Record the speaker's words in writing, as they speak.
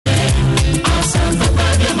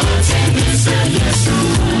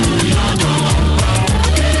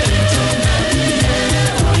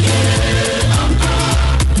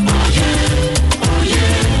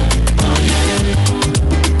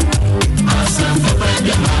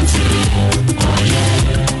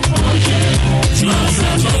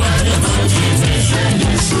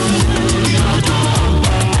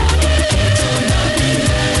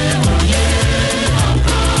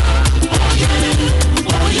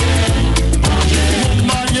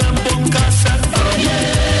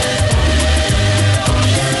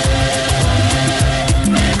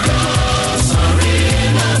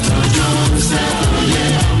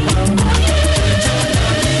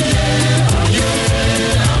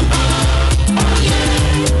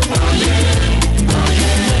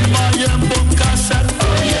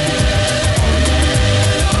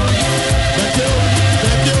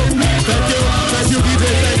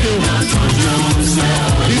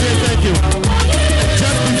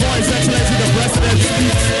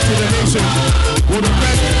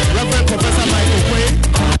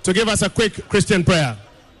to give us a quick Christian prayer.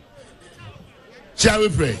 Shall we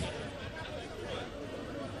pray?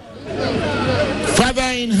 Father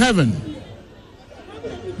in heaven,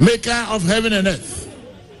 maker of heaven and earth,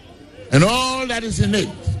 and all that is in it,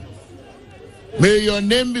 may your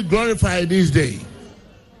name be glorified this day.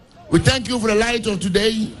 We thank you for the light of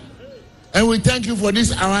today, and we thank you for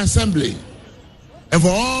this our assembly, and for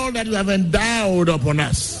all that you have endowed upon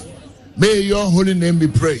us. May your holy name be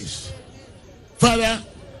praised. Father,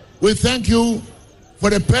 we thank you for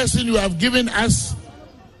the person you have given us,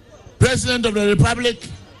 President of the Republic,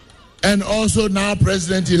 and also now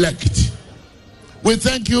President-elect. We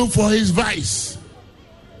thank you for his Vice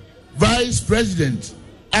President,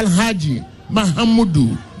 Alhaji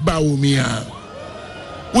Mahamudu Bawumia.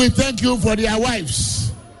 We thank you for their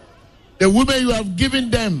wives, the women you have given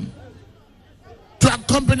them to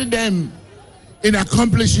accompany them in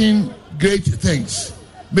accomplishing great things.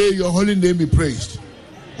 May your holy name be praised.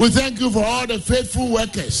 We thank you for all the faithful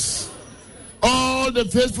workers, all the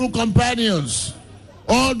faithful companions,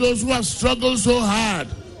 all those who have struggled so hard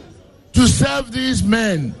to serve these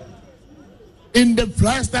men in the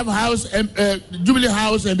Flagstaff House and Jubilee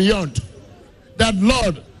House and beyond. That,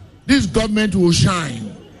 Lord, this government will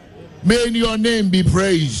shine. May your name be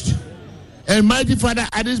praised. And mighty Father,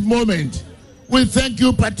 at this moment, we thank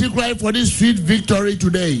you particularly for this sweet victory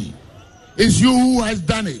today. It's you who has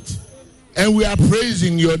done it, and we are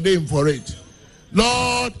praising your name for it.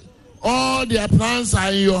 Lord, all their plans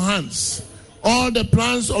are in your hands. All the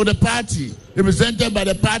plans of the party, represented by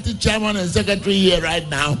the party chairman and secretary here right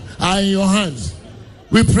now, are in your hands.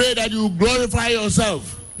 We pray that you glorify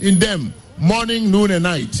yourself in them morning, noon, and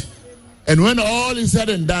night. And when all is said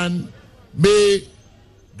and done, may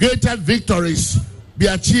greater victories be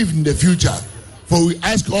achieved in the future. For we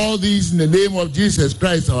ask all these in the name of Jesus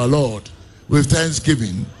Christ our Lord, with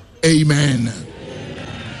thanksgiving. Amen.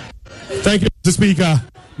 Thank you, Mr. Speaker.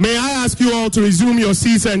 May I ask you all to resume your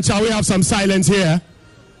seats, and shall we have some silence here?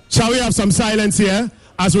 Shall we have some silence here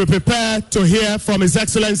as we prepare to hear from His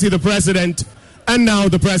Excellency the President and now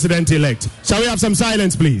the President-elect? Shall we have some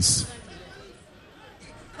silence, please?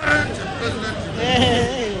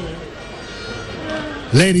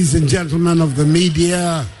 Ladies and gentlemen of the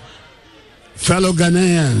media, fellow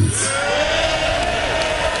Ghanaians,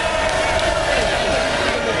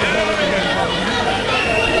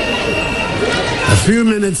 a few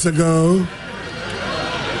minutes ago,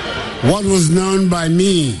 what was known by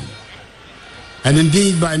me, and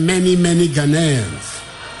indeed by many, many Ghanaians,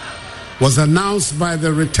 was announced by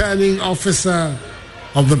the returning officer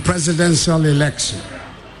of the presidential election,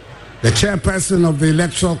 the chairperson of the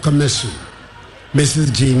Electoral Commission,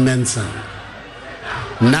 Mrs. Jean Mensah.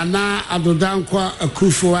 Nana Addo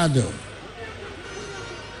Akufo Addo,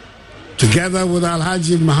 together with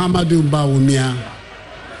Alhaji Mahamudu Bawumia,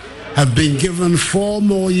 have been given 4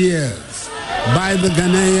 more years by the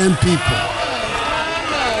Ghanaian people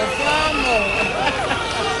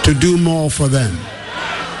to do more for them.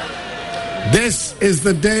 This is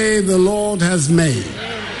the day the Lord has made.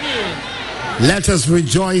 Let us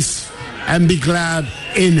rejoice and be glad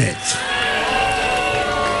in it.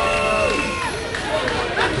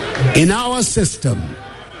 In our system,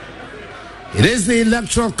 it is the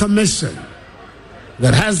Electoral Commission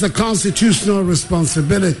that has the constitutional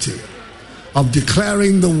responsibility of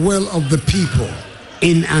declaring the will of the people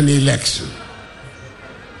in an election.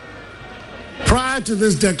 Prior to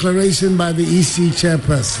this declaration by the EC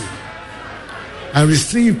chairperson, I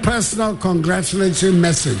received personal congratulatory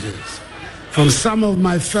messages from some of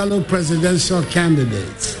my fellow presidential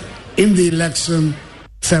candidates in the election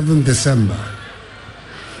 7 December.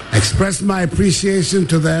 I expressed my appreciation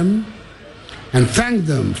to them and thanked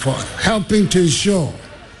them for helping to ensure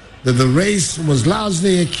that the race was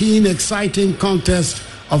largely a keen, exciting contest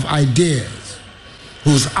of ideas,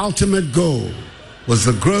 whose ultimate goal was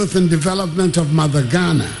the growth and development of Mother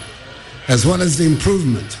Ghana, as well as the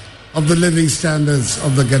improvement of the living standards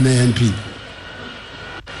of the Ghanaian people.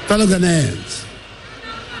 Fellow Ghanaians,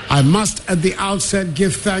 I must at the outset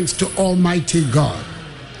give thanks to Almighty God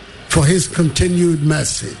for His continued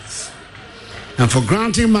mercies, and for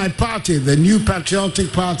granting my party, the New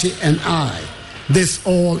Patriotic Party, and I, this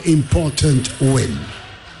all-important win.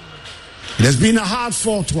 It has been a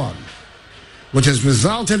hard-fought one, which has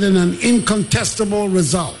resulted in an incontestable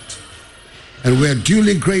result, and we are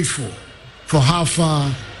duly grateful for how far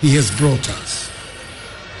He has brought us.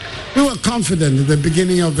 We were confident at the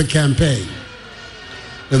beginning of the campaign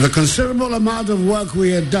that the considerable amount of work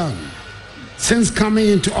we had done since coming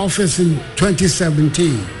into office in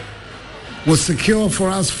 2017 would secure for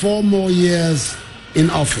us 4 more years in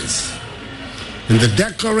office. And the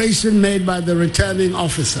declaration made by the returning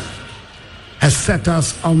officer has set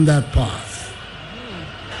us on that path.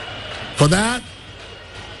 For that,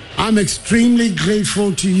 I'm extremely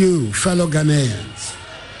grateful to you, fellow Ghanaians,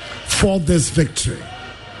 for this victory.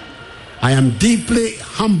 I am deeply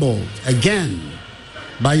humbled again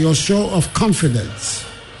by your show of confidence,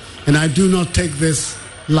 and I do not take this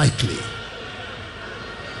lightly.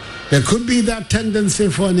 There could be that tendency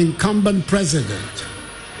for an incumbent president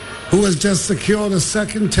who has just secured a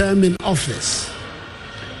second term in office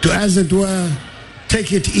to, as it were,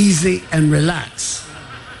 take it easy and relax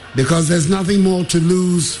because there's nothing more to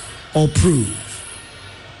lose or prove.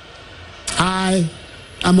 I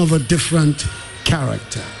am of a different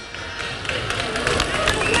character.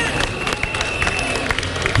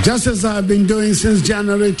 Just as I've been doing since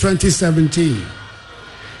January 2017,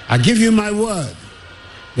 I give you my word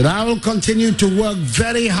that I will continue to work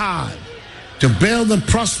very hard to build the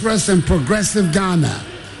prosperous and progressive Ghana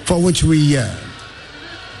for which we yearn.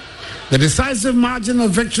 The decisive margin of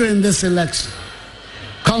victory in this election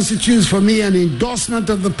constitutes for me an endorsement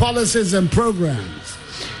of the policies and programs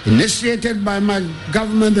initiated by my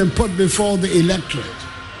government and put before the electorate.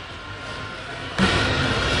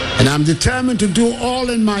 And I'm determined to do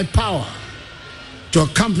all in my power to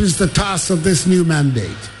accomplish the task of this new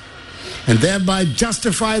mandate and thereby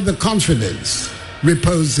justify the confidence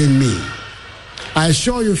reposed in me. I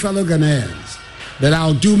assure you, fellow Ghanaians, that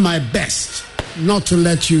I'll do my best not to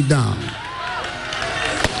let you down.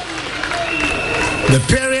 The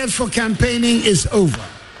period for campaigning is over,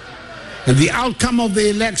 and the outcome of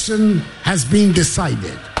the election has been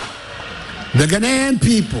decided. The Ghanaian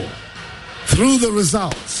people, through the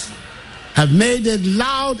results, have made it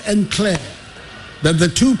loud and clear that the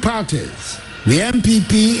two parties, the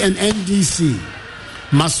MPP and NDC,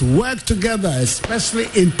 must work together, especially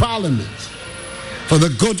in Parliament, for the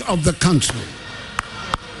good of the country.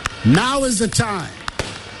 Now is the time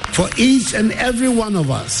for each and every one of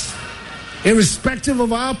us, irrespective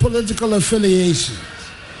of our political affiliations,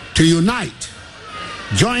 to unite,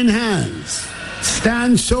 join hands,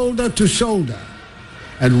 stand shoulder to shoulder,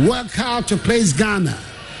 and work hard to place Ghana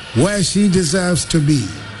where she deserves to be,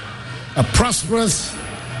 a prosperous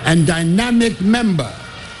and dynamic member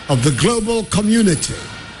of the global community,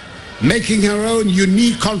 making her own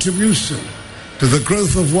unique contribution to the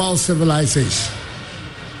growth of world civilization.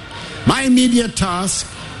 My immediate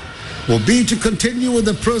task will be to continue with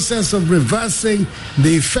the process of reversing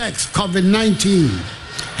the effects COVID-19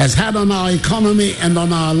 has had on our economy and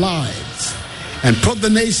on our lives, and put the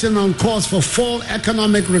nation on course for full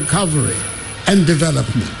economic recovery and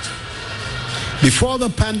development. Before the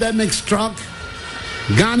pandemic struck,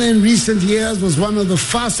 Ghana in recent years was one of the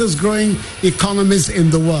fastest growing economies in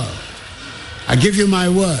the world. I give you my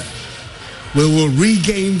word, we will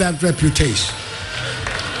regain that reputation.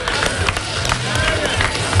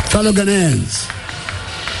 Fellow Ghanaians,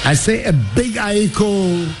 I say a big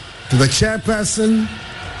aiko to the chairperson,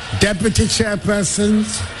 deputy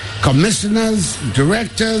chairpersons, commissioners,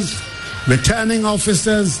 directors, returning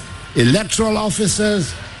officers, electoral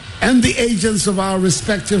officers, and the agents of our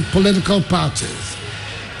respective political parties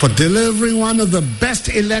for delivering one of the best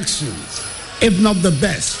elections, if not the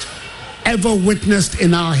best, ever witnessed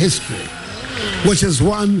in our history, which has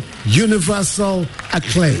won universal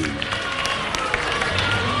acclaim.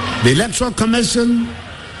 The Electoral Commission,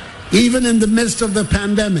 even in the midst of the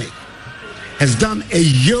pandemic, has done a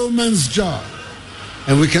yeoman's job,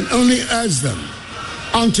 and we can only urge them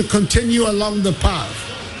on to continue along the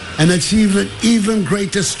path and achieve even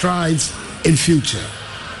greater strides in future.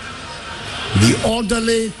 The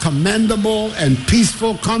orderly, commendable, and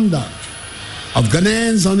peaceful conduct of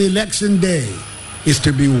Ghanaians on election day is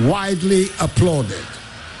to be widely applauded.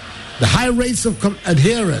 The high rates of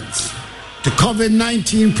adherence to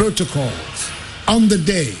COVID-19 protocols on the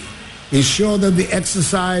day ensure that the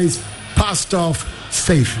exercise passed off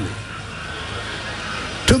safely.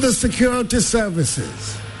 To the security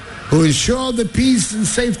services who ensure the peace and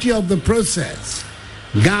safety of the process,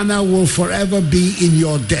 Ghana will forever be in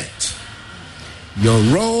your debt. Your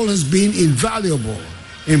role has been invaluable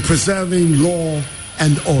in preserving law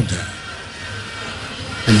and order.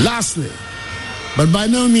 And lastly, but by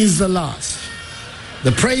no means the last,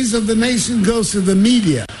 the praise of the nation goes to the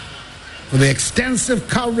media for the extensive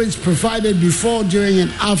coverage provided before, during,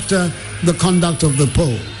 and after the conduct of the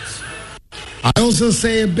polls. I also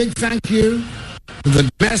say a big thank you to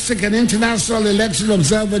the domestic and international election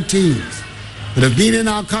observer teams that have been in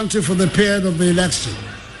our country for the period of the election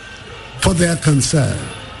for their concern.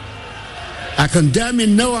 I condemn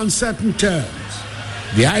in no uncertain terms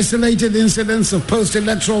the isolated incidents of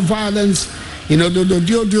post-electoral violence in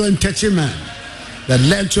Odododio and Techiman that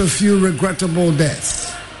led to a few regrettable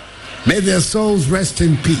deaths. May their souls rest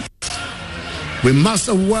in peace. We must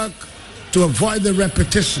work to avoid the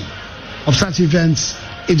repetition of such events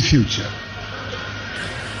in future.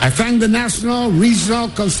 I thank the national, regional,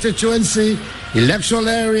 constituency, electoral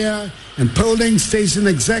area, and polling station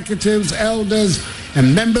executives, elders,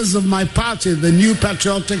 and members of my party, the New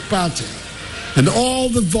Patriotic Party, and all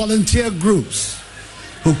the volunteer groups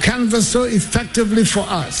who canvass so effectively for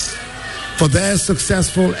us for their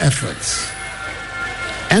successful efforts.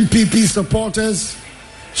 NPP supporters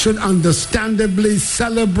should understandably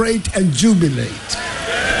celebrate and jubilate,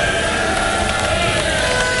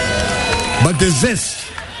 but desist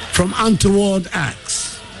from untoward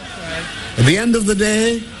acts. At the end of the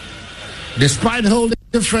day, despite holding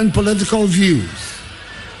different political views,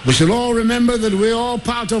 we should all remember that we're all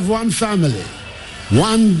part of one family,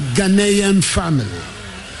 one Ghanaian family,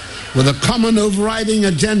 with a common overriding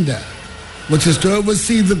agenda, which is to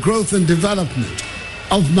oversee the growth and development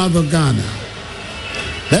of Mother Ghana.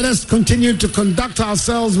 Let us continue to conduct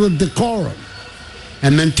ourselves with decorum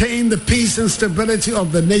and maintain the peace and stability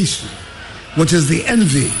of the nation, which is the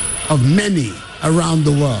envy of many around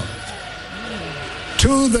the world.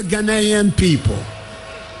 To the Ghanaian people,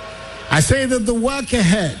 I say that the work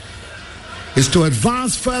ahead is to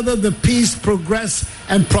advance further the peace, progress,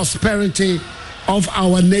 and prosperity of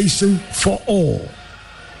our nation for all.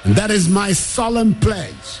 And that is my solemn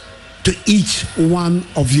pledge to each one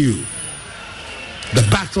of you. The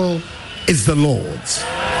battle is the Lord's.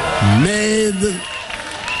 May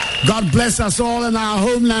God bless us all in our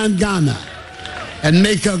homeland, Ghana, and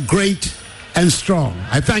make her great and strong.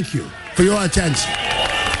 I thank you for your attention.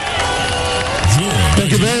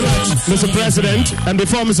 Thank you very much, Mr. President. And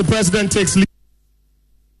before Mr. President takes leave,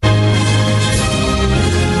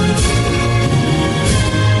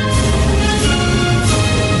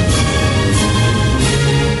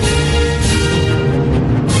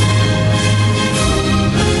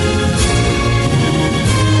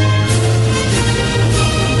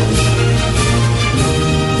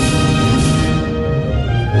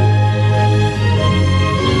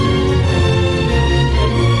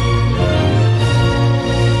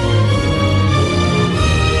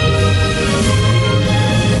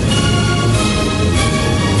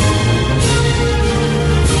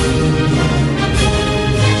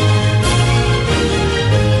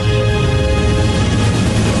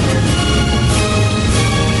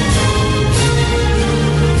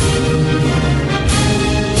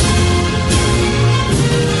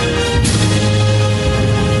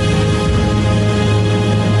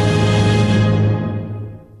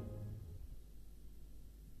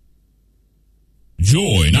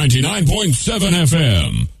 Joy 99.7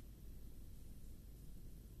 FM.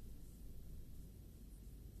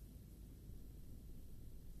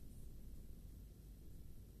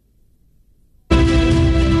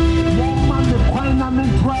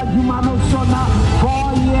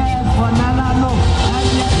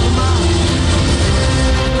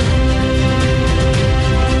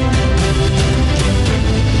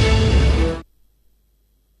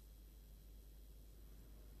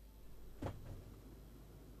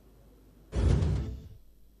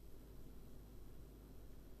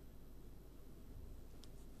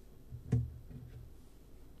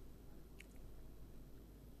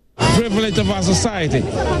 Privilege of our society.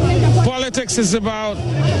 Politics is about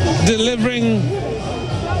delivering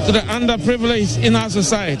to the underprivileged in our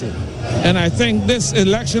society. And I think this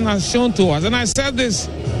election has shown to us, and I said this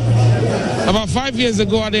about 5 years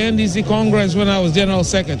ago at the NDC Congress when I was General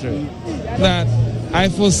Secretary, that I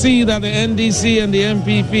foresee that the NDC and the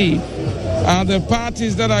MPP are the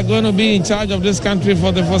parties that are going to be in charge of this country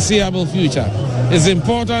for the foreseeable future. It's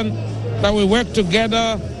important that we work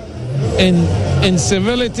together in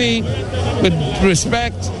civility, with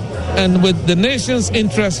respect, and with the nation's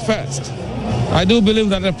interest first. I do believe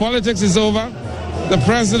that the politics is over. The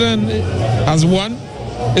president has won.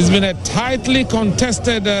 It's been a tightly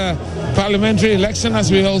contested parliamentary election,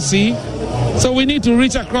 as we all see. So we need to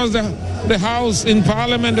reach across the House in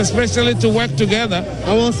Parliament, especially to work together.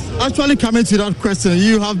 I was actually coming to that question.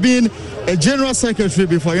 You have been a General Secretary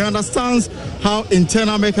before. You understand how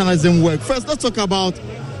internal mechanism work. First, let's talk about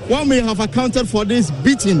what may have accounted for this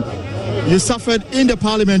beating you suffered in the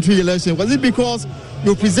parliamentary election. Was it because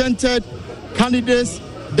you presented candidates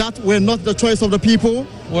that were not the choice of the people?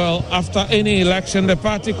 Well, after any election, the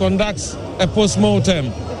party conducts a post-mortem.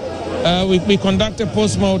 We conduct a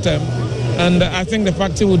post-mortem, and I think the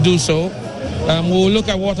party will do so. We'll look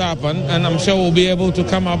at what happened, and I'm sure we'll be able to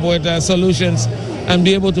come up with solutions and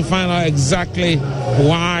be able to find out exactly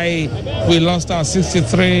why we lost our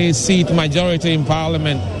 63-seat majority in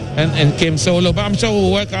Parliament and came so low. But I'm sure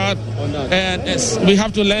we'll work out, and we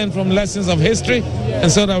have to learn from lessons of history,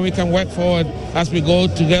 and so that we can work forward as we go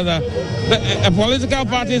together. A political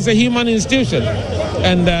party is a human institution,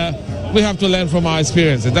 and we have to learn from our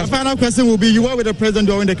experiences. The final question will be, you were with the president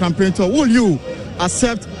during the campaign tour. Will you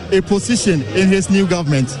accept a position in his new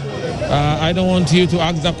government? I don't want you to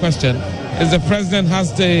ask that question. As the president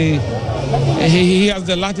has he has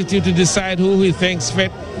the latitude to decide who he thinks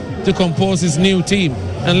fit to compose his new team,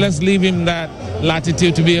 and let's leave him that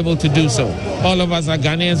latitude to be able to do so. All of us are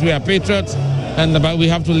Ghanaians, we are patriots, but we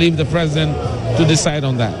have to leave the president to decide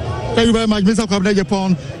on that. Thank you very much. Mr. Kwabena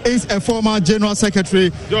Japan is a former General Secretary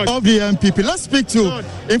of the MPP. Let's speak to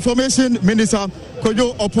Information Minister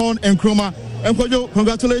Kojo Opon Nkrumah. And Kojo,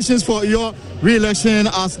 congratulations for your re-election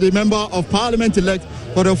as the Member of Parliament-elect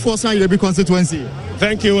for the Fosan Irebi constituency.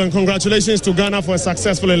 Thank you, and congratulations to Ghana for a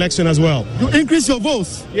successful election as well. You increased your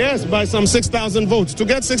votes? Yes, by some 6,000 votes. To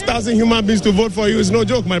get 6,000 human beings to vote for you is no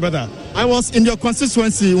joke, my brother. I was in your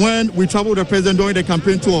constituency when we traveled with the president during the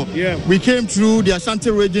campaign tour. Yeah. We came through the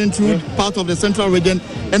Ashanti region, through part of the central region,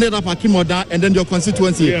 ended up at Kimoda, and then your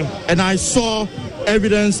constituency. Yeah. And I saw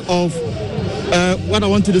evidence of what I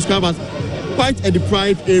want to describe as quite a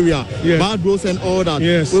deprived area, bad roads and all that.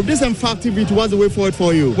 Yes. With this activity, what's the way forward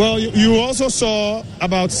for you? Well, you also saw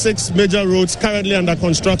about 6 major roads currently under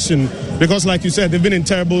construction because, like you said, they've been in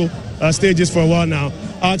terrible stages for a while now.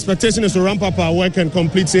 Our expectation is to ramp up our work and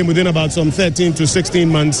complete same within about some 13 to 16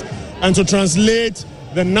 months, and to translate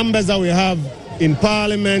the numbers that we have in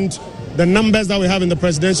Parliament, the numbers that we have in the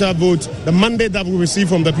presidential vote, the mandate that we receive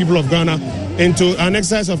from the people of Ghana, into an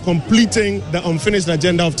exercise of completing the unfinished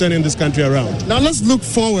agenda of turning this country around. Now let's look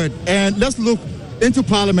forward and let's look into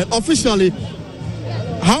Parliament. Officially,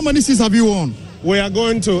 how many seats have you won? We are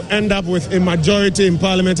going to end up with a majority in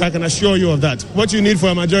Parliament, I can assure you of that. What you need for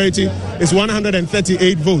a majority is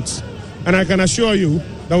 138 votes. And I can assure you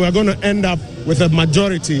that we are going to end up with a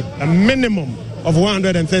majority, a minimum of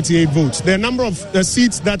 138 votes. There are a number of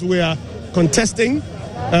seats that we are contesting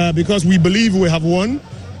because we believe we have won,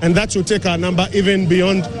 and that should take our number even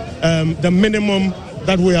beyond the minimum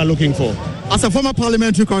that we are looking for. As a former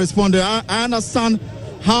parliamentary correspondent, I understand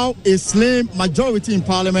how a slim majority in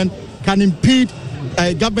Parliament can impede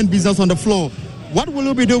government business on the floor. What will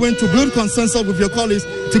you be doing to build consensus with your colleagues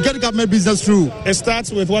to get government business through? It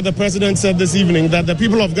starts with what the president said this evening, that the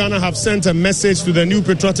people of Ghana have sent a message to the new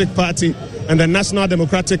Patriotic Party and the National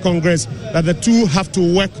Democratic Congress that the two have to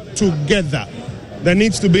work together. There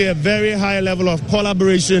needs to be a very high level of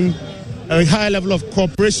collaboration, a high level of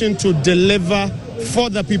cooperation to deliver for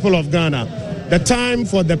the people of Ghana. The time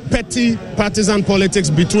for the petty partisan politics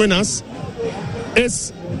between us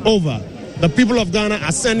is over. The people of Ghana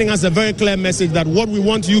are sending us a very clear message that what we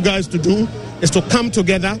want you guys to do is to come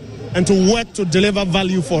together and to work to deliver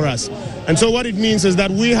value for us. And so what it means is that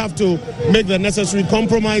we have to make the necessary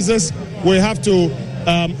compromises. We have to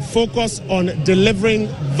focus on delivering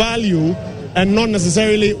value and not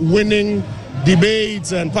necessarily winning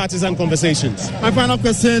debates and partisan conversations. My final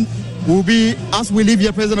question will be, as we leave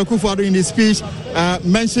here, President Akufo Addo in his speech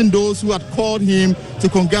mentioned those who had called him to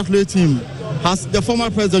congratulate him. Has the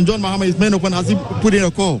former President John Mahama, his main opponent, has he put in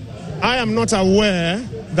a call? I am not aware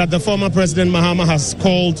that the former President Mahama has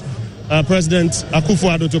called President Akufo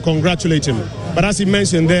Addo to congratulate him. But as he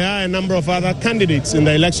mentioned, there are a number of other candidates in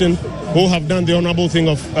the election who have done the honorable thing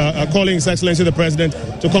of calling His Excellency the President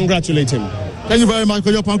to congratulate him. Thank you very much,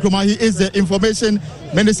 Kojo Nkrumah. He is the Information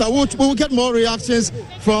Minister. We will get more reactions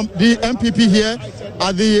from the MPP here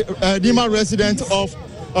at the Dima residence of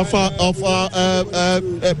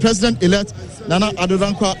President-elect Nana Addo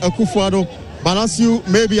Akufo Addo. But as you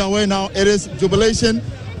may be aware now, it is jubilation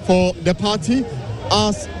for the party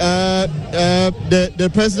as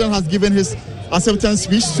the president has given his acceptance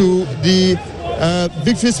speech to the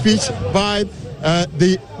victory speech by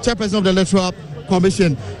the chairperson of the Electoral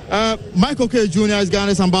Commission. Michael K. Jr. is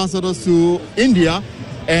Ghana's ambassador to India,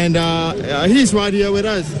 and he's right here with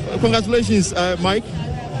us. Congratulations, Mike.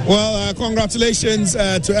 Well, congratulations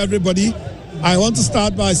to everybody. I want to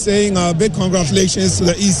start by saying a big congratulations to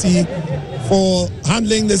the EC for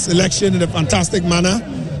handling this election in a fantastic manner.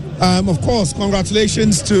 Of course,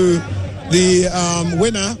 congratulations to the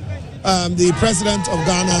winner, the President of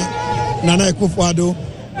Ghana, Nana Akufo Addo,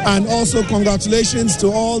 and also congratulations to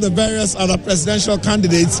all the various other presidential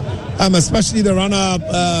candidates, especially the runner-up,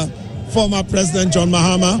 former President John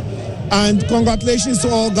Mahama, and congratulations to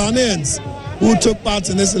all Ghanaians who took part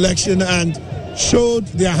in this election and showed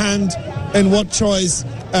their hand in what choice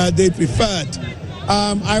they preferred.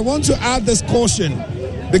 I want to add this caution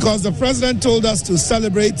because the president told us to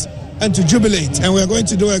celebrate and to jubilate, and we're going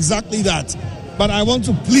to do exactly that. But I want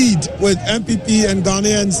to plead with MPP and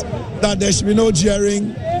Ghanaians that there should be no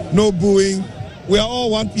jeering, no booing. We are all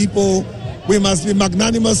one people. We must be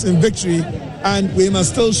magnanimous in victory, and we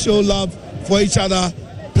must still show love for each other,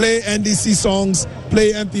 play NDC songs,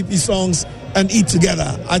 play MPP songs, and eat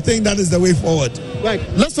together. I think that is the way forward. Right.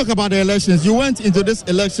 Let's talk about the elections. You went into this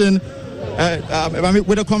election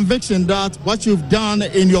with a conviction that what you've done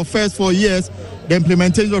in your first 4 years, the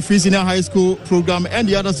implementation of free senior high school program and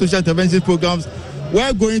the other social intervention programs,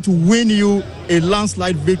 were going to win you a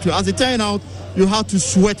landslide victory. As it turned out, you had to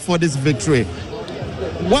sweat for this victory.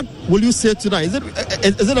 What will you say to that?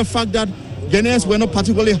 Is it a fact that Ghanaians were not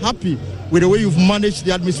particularly happy with the way you've managed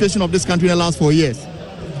the administration of this country in the last 4 years?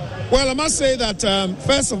 Well, I must say that,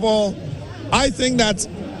 first of all, I think that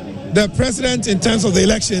the president, in terms of the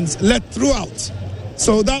elections, led throughout.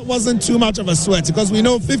 So that wasn't too much of a sweat, because we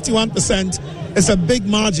know 51% is a big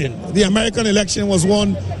margin. The American election was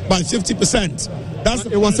won by 50%.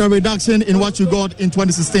 It was a reduction in what you got in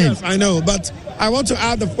 2016. Yes, I know, but I want to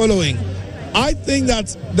add the following. I think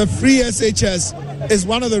that the free SHS is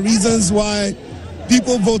one of the reasons why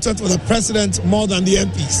people voted for the president more than the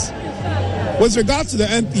MPs. With regard to the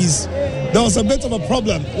MPs, there was a bit of a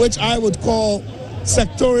problem, which I would call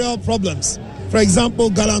sectorial problems. For example,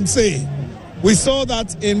 Galamsey. We saw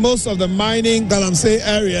that in most of the mining Galamsey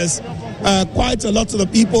areas, quite a lot of the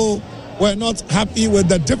people were not happy with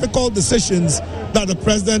the difficult decisions that the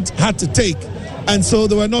president had to take. And so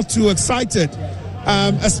they were not too excited.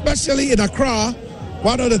 Especially in Accra,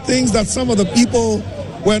 one of the things that some of the people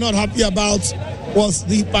were not happy about was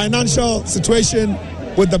the financial situation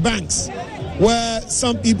with the banks, where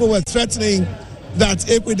some people were threatening that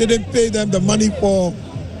if we didn't pay them the money for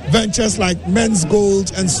ventures like Men's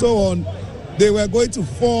Gold and so on, they were going to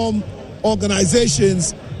form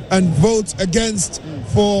organizations and vote against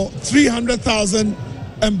for 300,000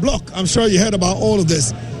 en bloc. I'm sure you heard about all of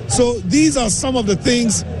this. So these are some of the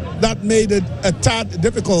things that made it a tad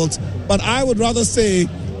difficult. But I would rather say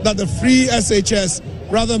that the free SHS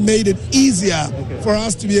rather made it easier for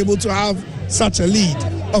us to be able to have such a lead.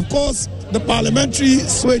 Of course, the parliamentary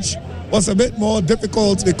switch was a bit more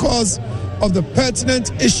difficult because of the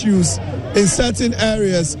pertinent issues in certain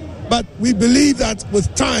areas. But we believe that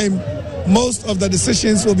with time, most of the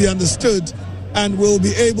decisions will be understood and we'll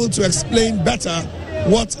be able to explain better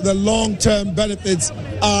what the long-term benefits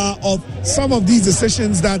are of some of these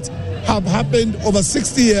decisions that have happened over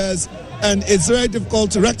 60 years, and it's very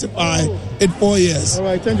difficult to rectify in 4 years. All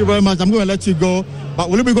right, thank you very much. I'm going to let you go, but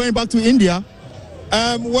will you be going back to India?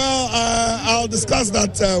 I'll discuss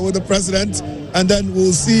that with the president, and then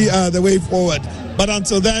we'll see the way forward. But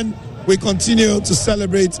until then, we continue to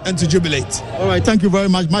celebrate and to jubilate. All right, thank you very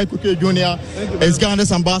much. Mike Kuke Jr. is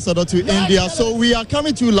Ghana's ambassador to India. So we are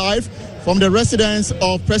coming to you live from the residence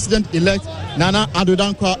of President-elect Nana Addo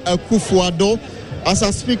Akufo. As I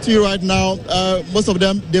speak to you right now, most of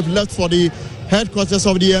them, they've left for the headquarters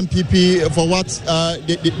of the MPP for what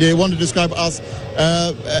they want to describe as,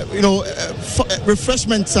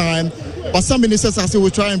 refreshment time. But some ministers, I say,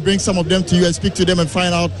 will try and bring some of them to you and speak to them and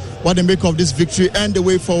find out what they make of this victory and the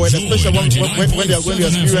way forward, especially when they are going to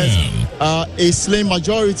experience a slim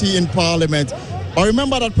majority in Parliament. I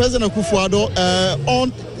remember that President Akufo-Addo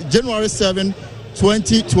on January 7,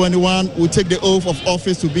 2021 will take the oath of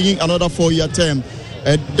office to begin another 4-year term.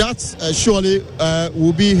 That surely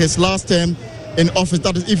will be his last term in office.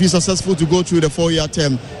 That is if he's successful to go through the 4-year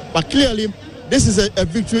term. But clearly, this is a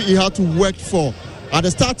victory he had to work for. At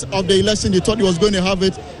the start of the election, they thought he was going to have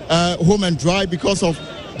it home and dry because of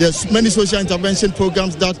the many social intervention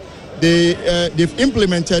programs that they've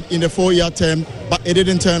implemented in the 4-year term, but it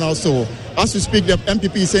didn't turn out so. As we speak, the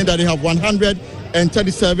MPP is saying that they have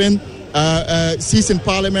 137 seats in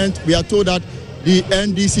Parliament. We are told that the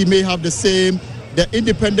NDC may have the same. The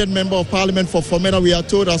independent member of Parliament for Fomena, we are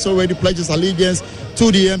told, has already pledged his allegiance to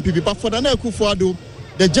the MPP. But for Nana Akufo-Addo,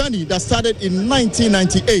 the journey that started in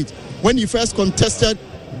 1998, when he first contested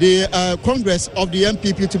the Congress of the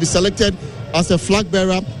MPP to be selected as a flag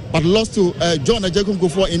bearer, but lost to John Ajay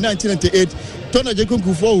Kufuor in 1998. John Ajay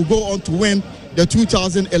Kufuor will go on to win the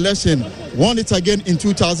 2000 election, won it again in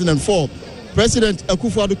 2004. President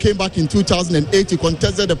Akufo-Addo came back in 2008. He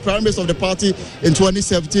contested the primaries of the party in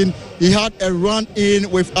 2017. He had a run-in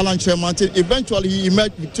with Alan Tremartin. Eventually, he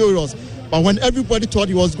emerged victorious. But when everybody thought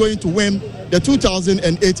he was going to win the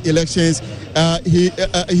 2008 elections,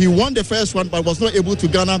 he won the first one, but was not able to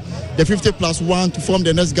garner the 50+1 to form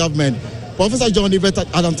the next government. Professor John Yvette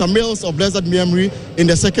Adam Tamils of blessed memory in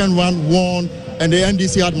the second one won, and the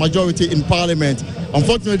NDC had majority in Parliament.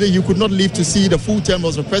 Unfortunately, he could not live to see the full term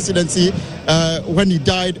of the presidency when he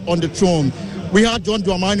died on the throne. We had John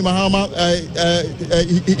Dramani Mahama.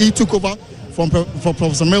 He took over from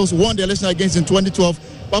Professor Mills, won the election against in 2012.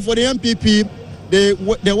 But for the MPP,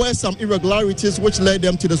 there were some irregularities which led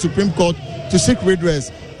them to the Supreme Court to seek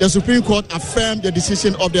redress. The Supreme Court affirmed the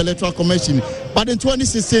decision of the Electoral Commission. But in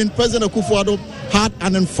 2016, President Akufo Addo had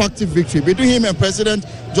an emphatic victory. Between him and President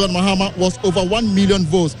John Mahama was over 1 million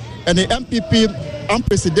votes. And the MPP,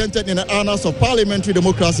 unprecedented in the annals of parliamentary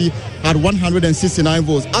democracy, had 169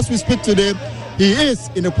 votes. As we speak today, he is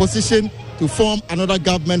in a position to form another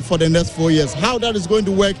government for the next 4 years. How that is going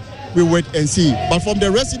to work, we wait and see. But from the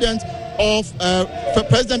residents of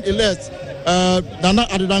President-elect Nana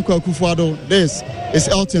Addo Akufo Addo, this is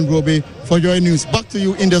Elton Robe for Joy News. Back to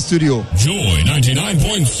you in the studio. Joy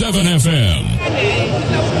 99.7 FM.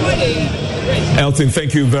 Elton,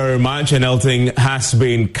 thank you very much. And Elton has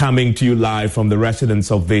been coming to you live from the residence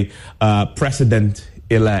of the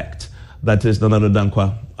President-elect. That is Nana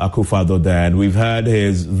Addo Akufo Addo there. And we've heard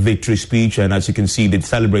his victory speech. And as you can see, the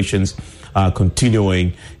celebrations are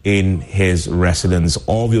continuing in his residence.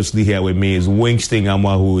 Obviously, here with me is Winston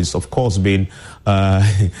Amwa, who is, of course, been on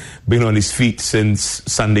his feet since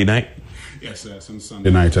Sunday night. Yes, since Sunday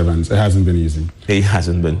night, Evans. It hasn't been easy. It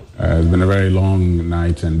hasn't been. It's been a very long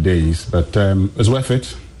night and days, but it's worth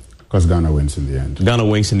it because Ghana wins in the end. Ghana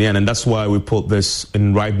wins in the end, and that's why we put this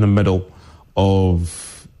right in the middle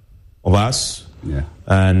of us. Yeah.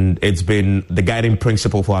 And it's been the guiding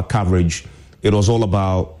principle for our coverage. It was all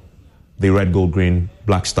about the red, gold, green,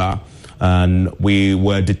 black star. And we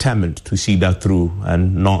were determined to see that through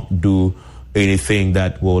and not do anything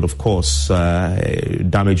that would, of course,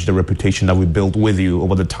 damage the reputation that we built with you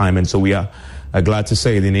over the time. And so we are glad to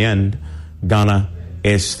say that in the end, Ghana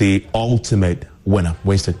is the ultimate winner.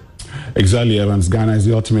 Wasted. Exactly, Evans. Ghana is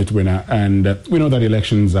the ultimate winner. And we know that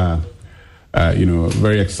elections are,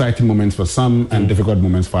 very exciting moments for some and difficult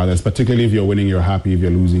moments for others. Particularly if you're winning, you're happy. If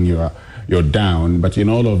you're losing, you're down. But in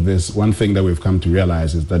all of this, one thing that we've come to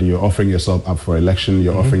realize is that you're offering yourself up for election.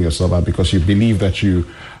 You're offering yourself up because you believe that you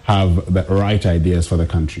have the right ideas for the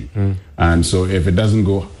country. And so if it doesn't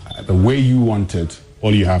go the way you want it,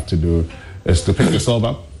 all you have to do is to pick yourself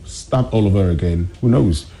up, start all over again. Who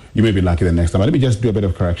knows? You may be lucky the next time. But let me just do a bit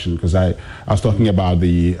of correction because I was talking about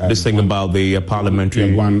the this thing about the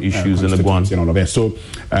parliamentary issues in the Guan and all of that. So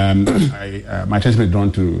my attention is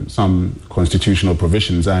drawn to some constitutional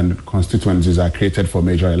provisions, and constituencies are created for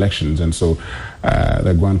major elections, and so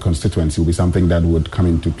the Guan constituency will be something that would come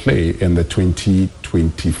into play in the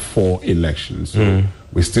 2024 elections. So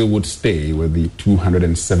we still would stay with the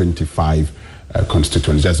 275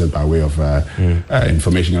 constituents, just by way of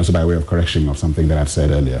information, also by way of correction of something that I'd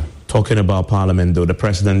said earlier. Talking about Parliament, though, the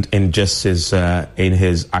President, in just his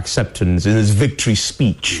acceptance, in his victory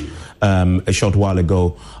speech a short while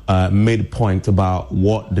ago, made a point about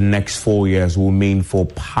what the next 4 years will mean for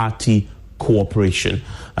party cooperation.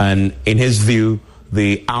 And in his view,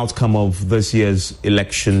 the outcome of this year's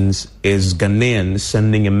elections is Ghanaians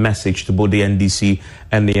sending a message to both the NDC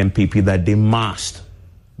and the MPP that they must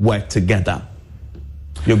work together.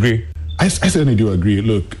 You agree? I certainly do agree.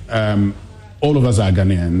 Look, all of us are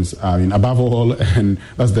Ghanaians. I mean, above all, and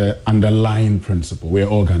that's the underlying principle. We're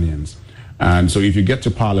all Ghanaians. And so if you get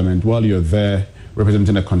to Parliament, while you're there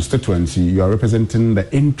representing a constituency, you are representing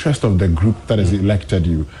the interest of the group that has elected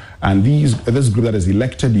you. And this group that has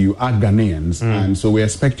elected you are Ghanaians. And so we're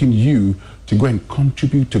expecting you to go and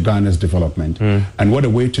contribute to Ghana's development. And what a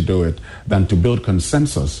way to do it than to build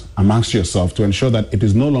consensus amongst yourself to ensure that it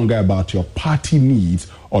is no longer about your party needs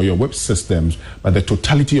or your whip systems, but the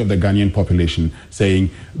totality of the Ghanaian population saying,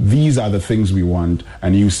 these are the things we want,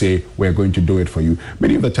 and you say, we're going to do it for you.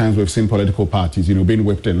 Many of the times we've seen political parties, being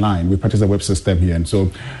whipped in line. We practice a whip system here, and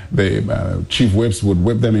so the chief whips would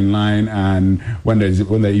whip them in line, and when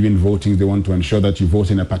they're even voting, they want to ensure that you vote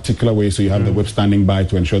in a particular way, so you have the whip standing by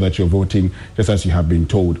to ensure that you're voting just as you have been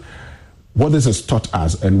told. What this has taught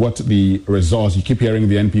us, and what the results, you keep hearing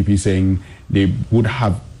the NPP saying they would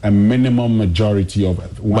have a minimum majority of...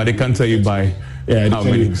 But they can't tell you by how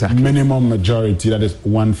many exactly. Minimum majority, that is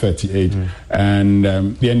 138. And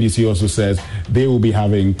the NDC also says they will be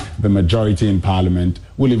having the majority in Parliament.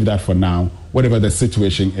 We'll leave that for now. Whatever the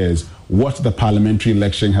situation is, what the parliamentary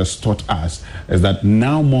election has taught us is that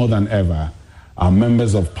now more than ever, our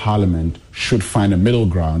members of Parliament should find a middle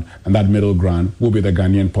ground, and that middle ground will be the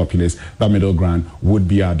Ghanaian populace. That middle ground would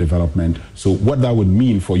be our development. So what that would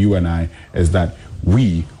mean for you and I is that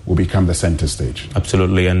we will become the center stage.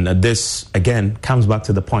 Absolutely. And this, again, comes back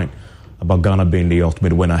to the point about Ghana being the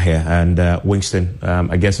ultimate winner here. And Winston,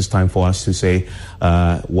 I guess it's time for us to say,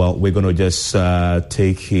 we're going to just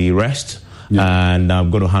take a rest and I'm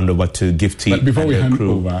going to hand over to Gifty. But before we hand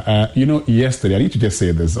crew. over, yesterday, I need to just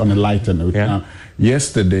say this on a lighter note. Yeah.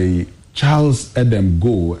 Yesterday, Charles Edem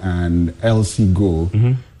Go and Elsie Go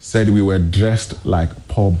said we were dressed like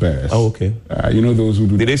pallbearers. Oh, okay. Those who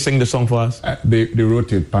do. Did they sing the song for us? They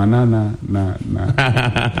wrote it. Panana, na.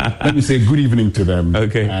 Let me say good evening to them.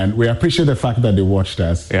 Okay. And we appreciate the fact that they watched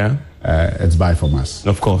us. Yeah. It's bye from us.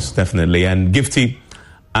 Of course, definitely. And Gifty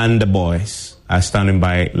and the boys are standing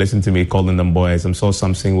by. Listen to me calling them boys. I'm sure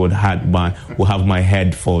something will have my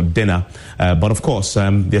head for dinner. But of course,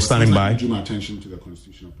 they're standing by. Drew my attention to the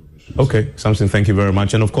constitutional provisions. Okay, Samson, thank you very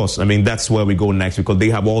much. And of course, that's where we go next, because they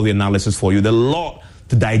have all the analysis for you. There's a lot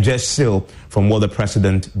to digest still from what the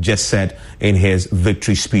president just said in his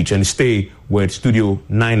victory speech. And stay with Studio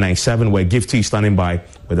 997, where Gifty is standing by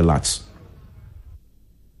with the lads.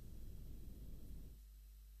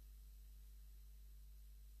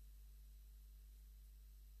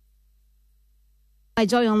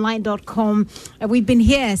 joyonline.com. We've been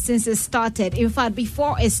here since it started. In fact,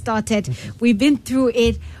 before it started, we've been through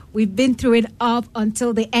it. We've been through it up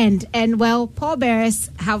until the end. And, well, pallbearers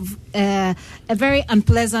have a very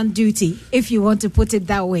unpleasant duty, if you want to put it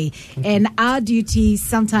that way. And our duties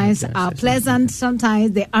sometimes are pleasant,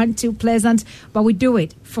 sometimes they aren't too pleasant, but we do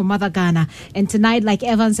it for Mother Ghana. And tonight, like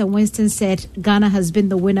Evans and Winston said, Ghana has been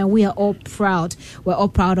the winner. We are all proud. We're all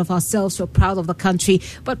proud of ourselves. We're proud of the country.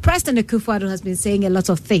 But President Akufo Addo has been saying a lot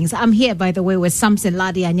of things. I'm here, by the way, with Samson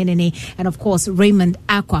Ladi Anyenene and, of course, Raymond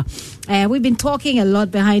Aqua. We've been talking a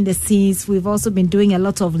lot behind the scenes. We've also been doing a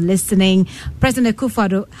lot of listening. President Akufo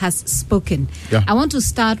Addo has spoken. Yeah. I want to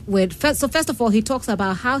start with, first of all, he talks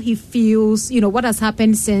about how he feels, what has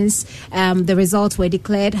happened since the results were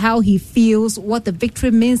declared, how he feels, what the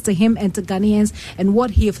victory means to him and to Ghanaians, and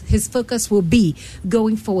what his focus will be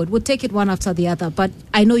going forward. We'll take it one after the other, but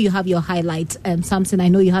I know you have your highlight, Samson. I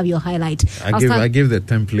know you have your highlight. I give the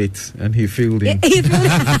template, and he filled in.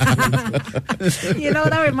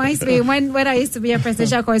 That reminds me, when I used to be a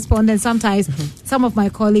presidential correspondent, sometimes some of my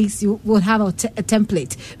colleagues, you will have a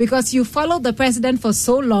template, because you follow the president for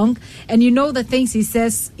so long and you know the things he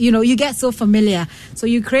says, you get so familiar, so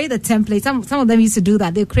you create a template. Some of them used to do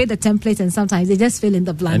that. They create a template and sometimes they just fill in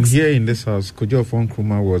the blanks. And here in this house, Kojo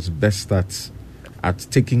Nkrumah was best at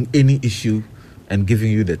taking any issue and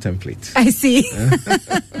giving you the template. I see.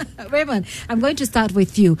 Raymond, I'm going to start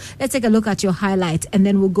with you. Let's take a look at your highlight, and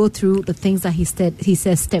then we'll go through the things that he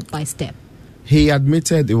says step by step. He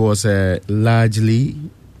admitted it was largely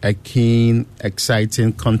a keen,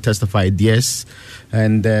 exciting contest of ideas,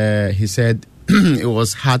 and he said it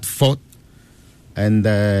was hard fought. And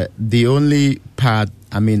the only part,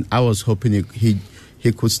 I was hoping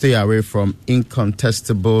he could stay away from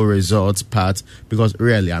incontestable results part, because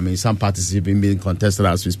really, some parties have been being contested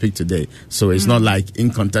as we speak today. So it's not like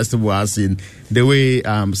incontestable as in the way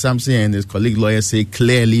Samson and his colleague lawyers say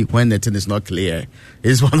clearly when the thing is not clear.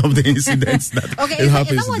 It's one of the incidents that okay, is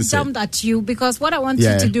that what jumped at you? Because what I want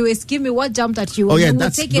you to do is give me what jumped at you.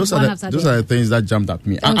 Those are the things that jumped at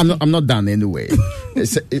me. Okay. I'm not done anyway.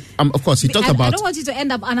 Of course, he talked about... I don't want you to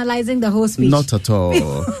end up analyzing the whole speech. Not at all.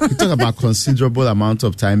 He talked about considerable amount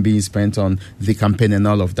of time being spent on the campaign and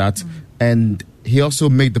all of that. And he also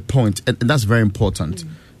made the point, and that's very important,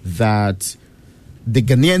 that the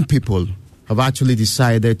Ghanaian people have actually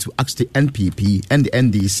decided to ask the NPP and the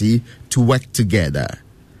NDC to work together.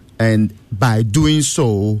 And by doing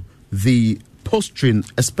so, the posturing,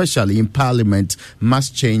 especially in Parliament,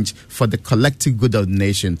 must change for the collective good of the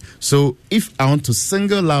nation. So if I want to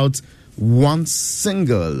single out one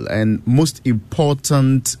single and most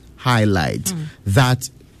important highlight that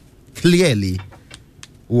clearly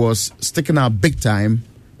was sticking out big time,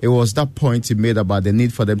 it was that point he made about the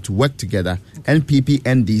need for them to work together, NPP,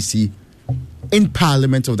 NDC, in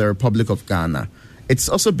Parliament of the Republic of Ghana. It's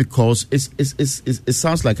also because it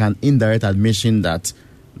sounds like an indirect admission that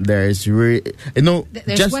there is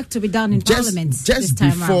there's work to be done in Parliament. Just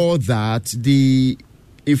before that, the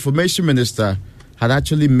Information Minister had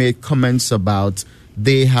actually made comments about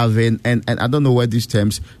they having, and I don't know what these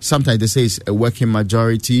terms, sometimes they say it's a working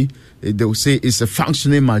majority, they will say it's a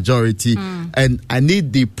functioning majority, and I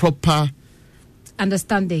need the proper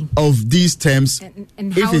understanding of these terms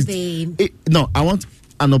and how I want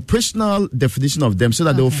an operational definition of them so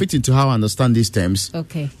that they will fit into how I understand these terms.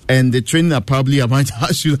 Okay. And the training that probably I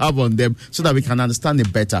should have on them so that we can understand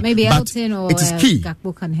it better. Maybe Elton or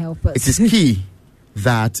Gakpo can help us. It is key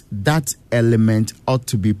that element ought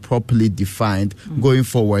to be properly defined going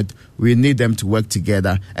forward. We need them to work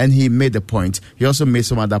together. And he made a point. He also made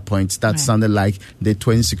some other points that sounded like the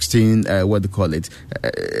 2016,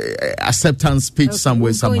 acceptance speech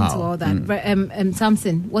somehow. Go into all that.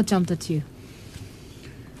 Samson, what jumped at you?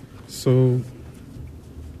 So,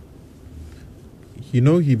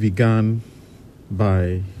 he began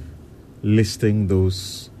by listing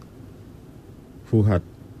those who had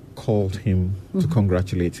called him to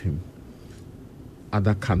congratulate him,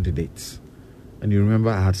 other candidates. And you remember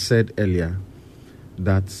I had said earlier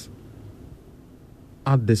that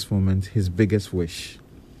at this moment, his biggest wish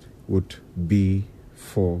would be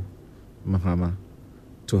for Mahama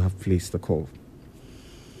to have placed the call.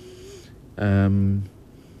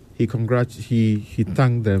 He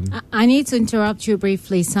thanked them. I need to interrupt you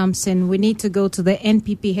briefly, Samson. We need to go to the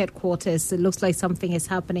NPP headquarters. It looks like something is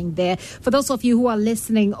happening there. For those of you who are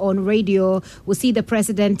listening on radio, we'll see the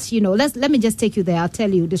president. Let me just take you there.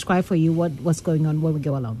 I'll describe for you what's going on when we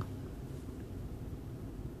go along.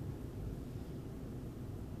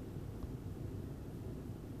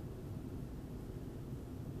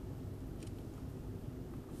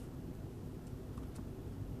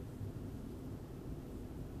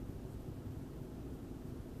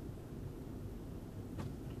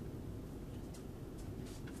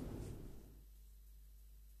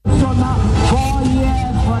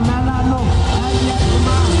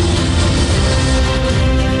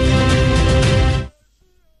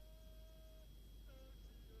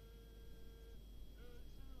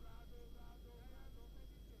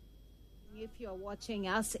 If you're watching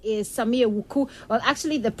us, is Samia Wuku. Well,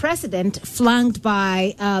 actually, the president, flanked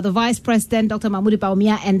by the vice president, Dr. Mahmoud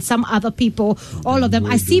Bawumia, and some other people, all of them.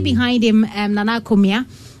 I see behind him Nana Kumia.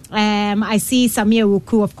 I see Samia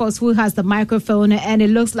Wuku, of course, who has the microphone, and it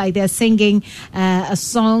looks like they're singing a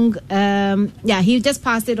song. He just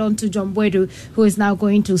passed it on to John Boydu, who is now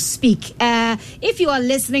going to speak. If you are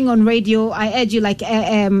listening on radio, I urge you, like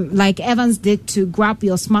Evans did, to grab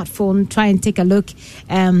your smartphone, try and take a look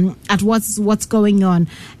at what's going on.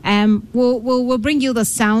 We'll bring you the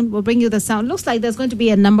sound. Looks like there's going to be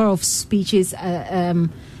a number of speeches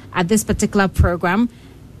at this particular program.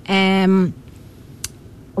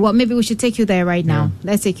 Well, maybe we should take you there right now. Yeah.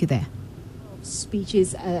 Let's take you there.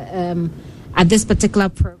 Speeches at this particular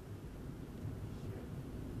program.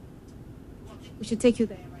 We should take you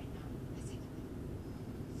there right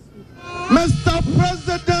now. Mr.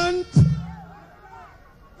 President,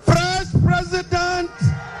 fresh president,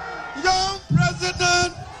 young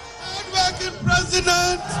president, hardworking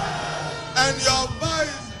president, and your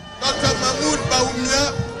vice, Dr. Mahmoud Bawumia,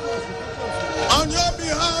 on your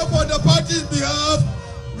behalf, on the party's behalf,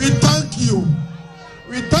 we thank you.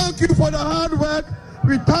 We thank you for the hard work.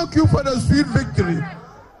 We thank you for the sweet victory.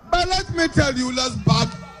 But let me tell you, let's back,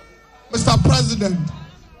 Mr. President.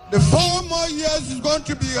 The 4 more years is going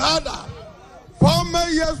to be harder. 4 more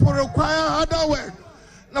years will require harder work.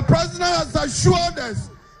 The president has assured us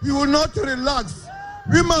he will not relax.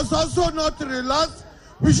 We must also not relax.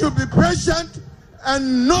 We should be patient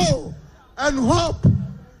and know and hope.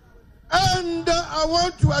 And I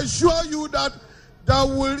want to assure you that there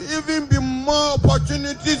will even be more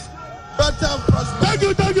opportunities, better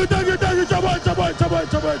prosperity. Thank you, Chaboy.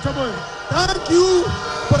 Thank you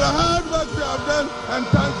for the hard work you have done, and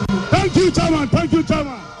thank you. Thank you,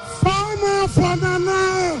 Chairman. Far more for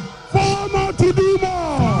Nana, far more to do more.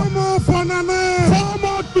 Far more for Nana, far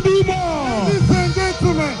more to do more. Ladies and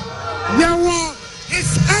gentlemen,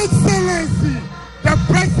 His Excellency, the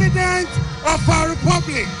President of our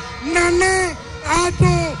Republic, Nana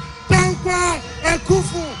Addo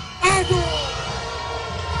Akufo, Addo.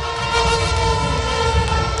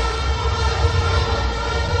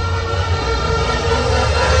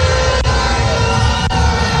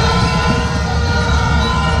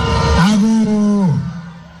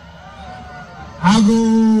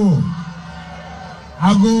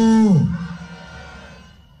 Ago.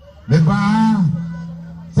 Beba,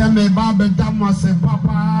 se me ba bedama se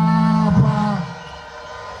papa.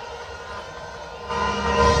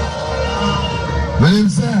 Madam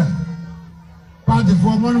sir, party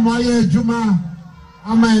for one more year, Juma.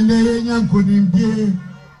 I'm a young couldn't be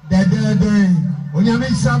dead. When you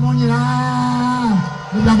make someone,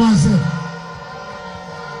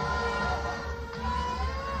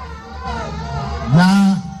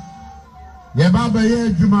 now, the Baba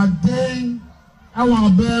Juma Day, I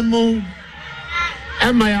want Bermo,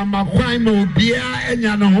 and my Amakwimo beer, and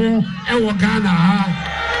Yanaho, and Wakana.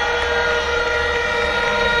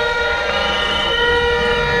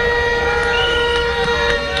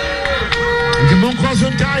 Monkoso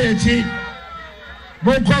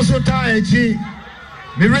Tayachi,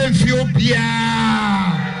 Ethiopia.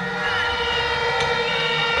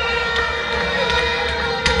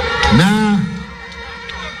 Now,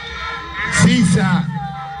 Caesar,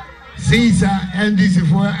 and this is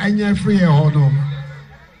for any free honor.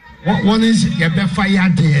 What one is your fire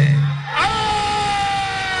there?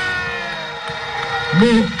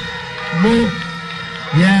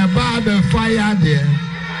 Yeah, Bob and fire there.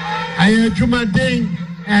 I am Jumading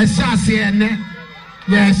and Sassian.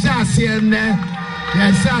 Yes, Sassian.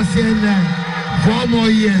 Yes, Sassian. 4 more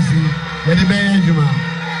years. The Benjamin.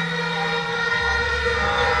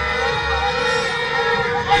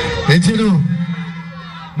 And you know,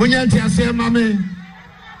 Munyantia say, Mammy,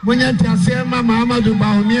 Munyantia say, Mamma, do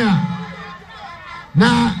Baumia.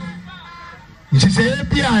 Now, she say,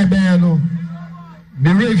 API Bello,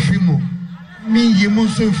 Berefimo, me, you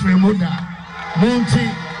must Fremoda, Monty,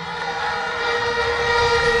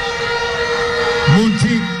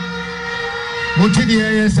 the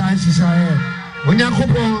ASI Society. When you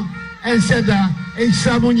go and said that, it's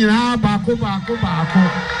someone you have, Bako.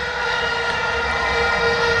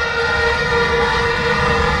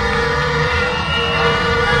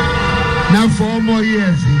 Now 4 more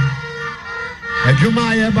years. And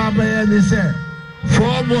Jumaya Baba and said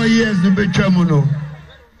 4 more years to be terminal.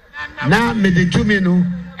 Now me the Jumino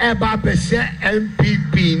Eba say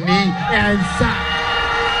MPP ni and sa.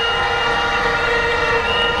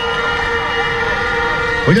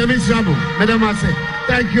 Madam I say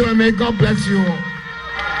thank you and may God bless you all.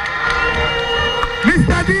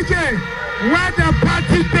 Mr. DJ, where the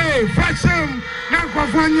party day fashion now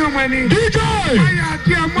for your money. DJ, let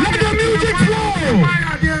the music flow.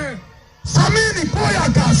 Samini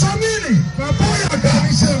Poyaka, Samini Poyaka.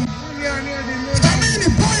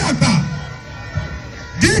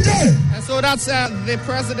 DJ. And so that's the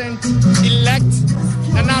president-elect,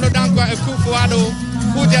 Addo Akufo,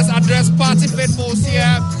 who just addressed party faithfuls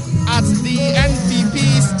here at the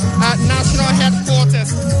NPP's national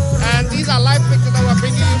headquarters. And these are live pictures that we're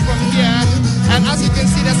bringing you from here. And as you can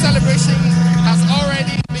see, the celebration has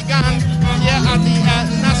already begun here at the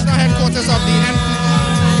national headquarters of the NPP.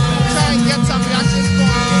 Try and get some reactions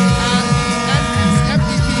from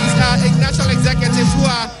NPP's national executives who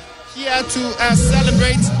are here to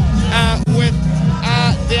celebrate with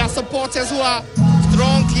their supporters who are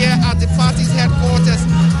thronged here at the party's headquarters.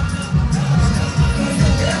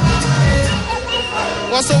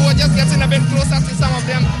 Also, we're just getting a bit closer to some of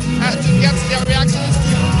them to get their reactions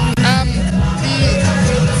to the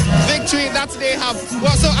victory that they have.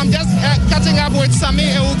 Well, so I'm just catching up with Sami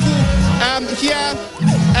Ewuku here.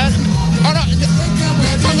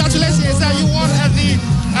 Congratulations, you won the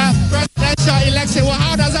presidential election. Well,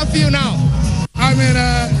 how does that feel now? I mean,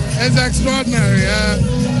 it's extraordinary.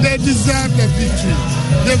 They deserve the victory.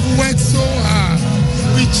 They've worked so hard.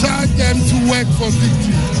 We charged them to work for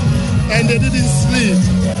victory. And they didn't sleep.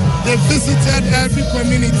 They visited every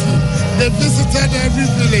community. They visited every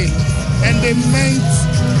village. And they meant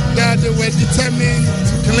that they were determined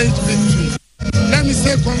to clinch victory. Let me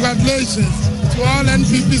say congratulations to all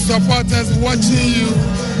NPP supporters watching you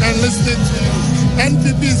and listening to you.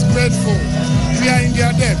 NPP is grateful. We are in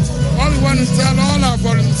their debt. All we want to tell all our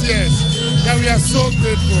volunteers that we are so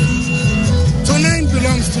grateful. Tonight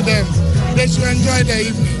belongs to them. They should enjoy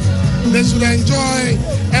the evening. They should enjoy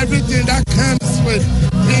everything that comes with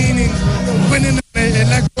winning an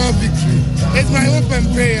electoral victory. It's my hope and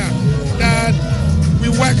prayer that we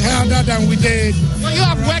work harder than we did. Well, you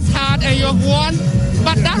have worked hard and you have won,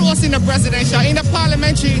 but that was in the presidential. In the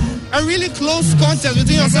parliamentary, a really close contest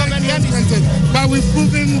between yourself and the NDC. But we've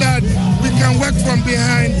proven that we can work from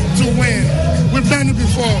behind to win. We've done it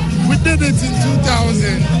before. We did it in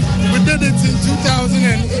 2000. We did it in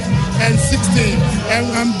 2016. And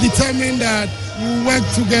I'm determined that we work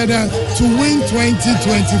together to win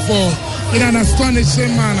 2024 in an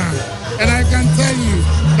astonishing manner. And I can tell you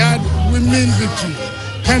that we mean victory.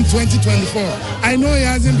 Come 2024. I know it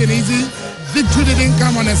hasn't been easy. Victory didn't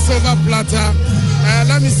come on a silver platter.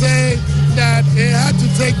 Let me say that it had to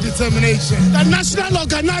take determination. The national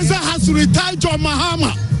organizer has to retire John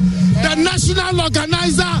Mahama. The national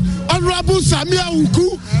organizer, Honorable Samia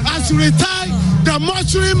Uku, has to retire the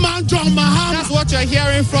mortuary man John Mahama. That's what you're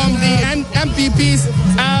hearing from the MPP's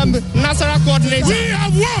national coordinator. We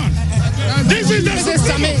have won. This is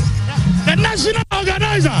Sami, the national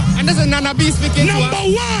organizer. And this is Nana B speaking. Number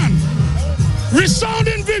one,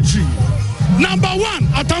 resounding victory. Number one,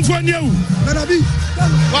 Atamfuenyewu. Nana B.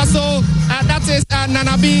 Well, so that is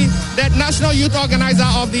Nana B, the national youth organizer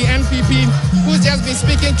of the NPP, who's just been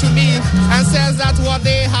speaking to me and says that what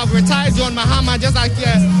they have retired John Mahama, just like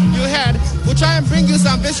you heard. We'll try and bring you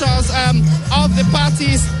some visuals of the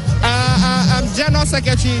party's General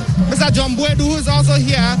Secretary, Mr. John Buedu, who is also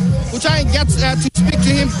here. We'll try and get to speak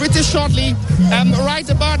to him pretty shortly, right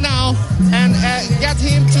about now, and get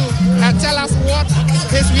him to tell us what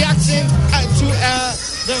his reaction to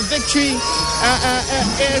the victory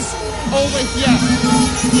is over here.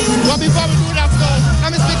 Well, before we do that, though,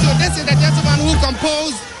 let me speak to this is the gentleman who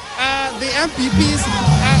composed the MPP's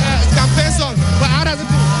campaign song. But how does it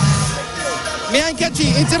do? Me and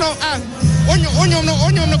Ketchy, it's no onion no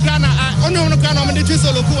crana, I'm the two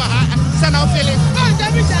solo kuha. Send out feeling.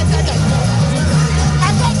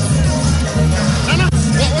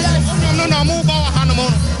 No, move our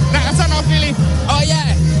Hanamon. That's not feeling. Oh,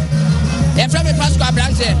 yeah. They're from the Pasqua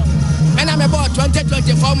branch. And I'm about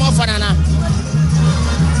 2024 more for Nana.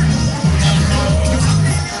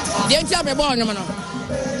 The entire born, no.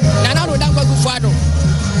 Nana would not go to Fado.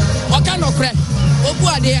 What kind of crack? Oh,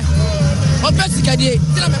 poor dear. Oh, basically,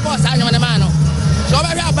 tell me boss, I know the man. So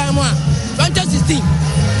I have by one. 2016.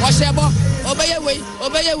 What's your boy? Obey away.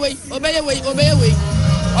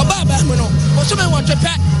 Obaba, Mono. Or someone want to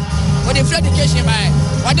pack. Or the flood education by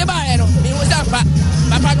whatever I know. It was that Papa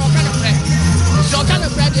no kind of play. So kind of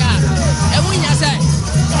play, and when you say,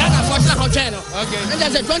 kind of Fortuna Hotel. Okay. And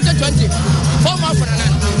that's a 2020. Former for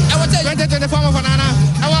Nana. I would say 2020 former for Nana.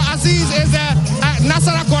 Our Aziz is the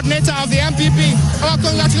national coordinator of the MPP. Our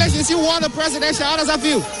congratulations, you won the presidential. How does that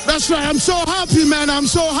feel? That's right. I'm so happy, man. I'm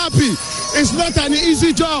so happy. It's not an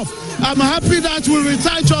easy job. I'm happy that we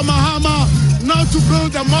retired John Mahama now to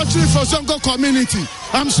build a mortuary for Sonko community.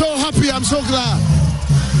 I'm so happy. I'm so glad.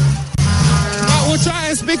 We'll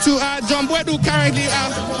try and speak to John Boydu currently,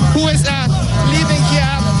 who is leaving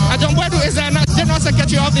here. John Boydu is the General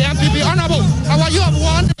Secretary of the MPP. Honorable, you have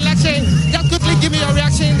won the election. Just quickly give me your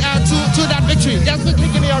reaction to that victory. Just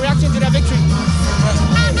quickly give me your reaction to the victory.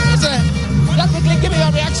 Just quickly give me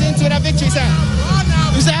your reaction to the victory, sir.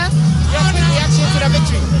 You sir? Your quick reaction to the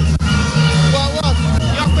victory. What?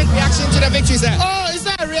 Your quick reaction to the victory, sir. Oh, it's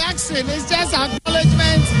not a reaction. It's just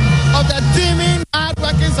acknowledgement of the teaming,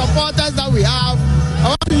 hard-working supporters that we have.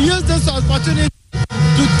 I want to use this opportunity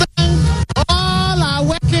to thank all our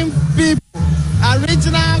working people, our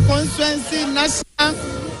regional, constituency, national,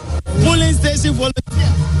 polling station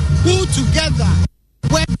volunteers, who together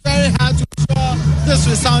work very hard to ensure this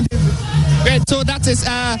resounding. Great. So that is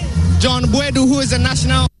John Boydu, who is the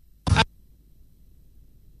national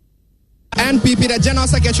NPP, the General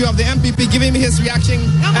Secretary of the MPP, giving me his reaction.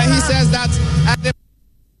 He says that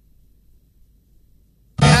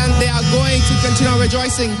and they are going to continue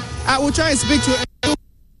rejoicing. I will try and speak to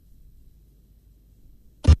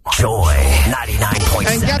Joy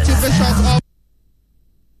 99.7 and get you visuals of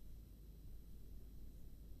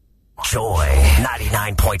Joy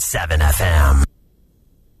 99.7 FM.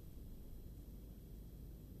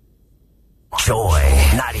 Joy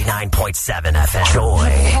 99.7 FM.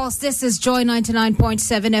 Joy. Of course, this is Joy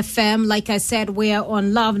 99.7 FM. Like I said, we are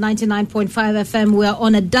on Love 99.5 FM. We are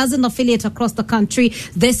on a dozen affiliates across the country.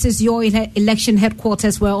 This is your election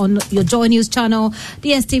headquarters. We're on your Joy News channel,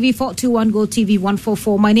 DSTV 421, Go TV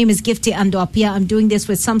 144. My name is Gifty Addo. I'm doing this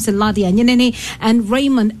with Samson Ladi Anyinene and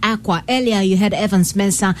Raymond Aqua. Earlier, you had Evans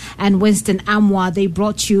Mensah and Winston Amwa. They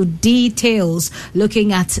brought you details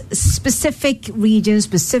looking at specific regions,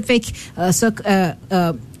 specific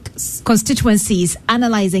constituencies,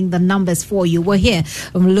 analyzing the numbers for you. We're here.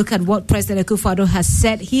 Look at what President Akufo has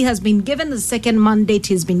said. He has been given the second mandate.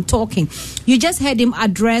 He's been talking. You just heard him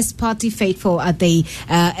address party faithful at the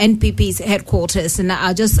NPP's headquarters, and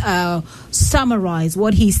I'll just summarize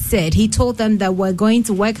what he said. He told them that we're going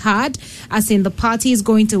to work hard, as in the party is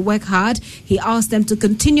going to work hard. He asked them to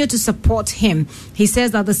continue to support him. He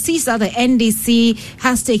says that the seats that the NDC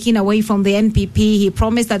has taken away from the NPP, he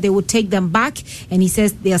promised that they would take them back, and he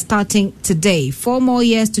says they are starting today. 4 more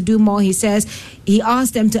years to do more, he says. He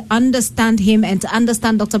asked them to understand him and to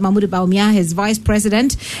understand Dr. Mahmoud Bawumia, his vice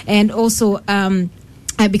president, and also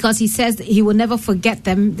because he says he will never forget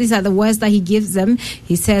them. These are the words that he gives them.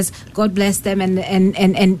 He says, God bless them,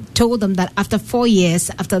 and told them that after 4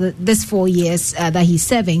 years, this 4 years that he's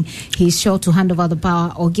serving, he's sure to hand over the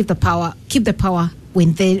power or keep the power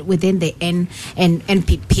within the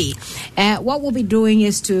NPP. What we'll be doing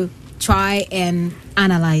is to try and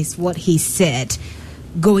analyze what he said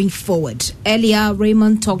going forward. Earlier,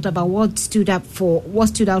 Raymond talked about what stood out for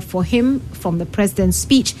him from the president's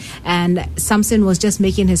speech, and Samson was just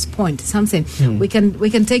making his point. Samson, we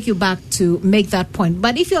can take you back to make that point.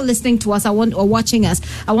 But if you're listening to us, or watching us,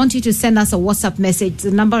 I want you to send us a WhatsApp message. The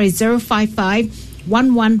number is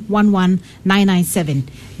 055-1111-997.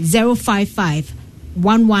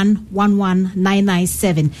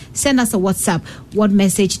 055-1111-997. Send us a WhatsApp. What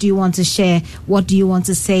message do you want to share? What do you want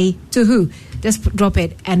to say to who? Just drop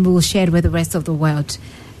it and we will share it with the rest of the world.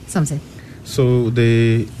 Something. So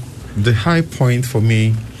the high point for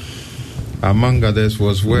me, among others,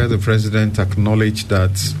 was where the president acknowledged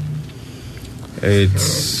that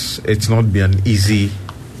it's not been an easy,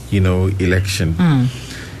 election,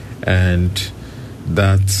 and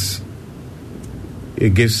that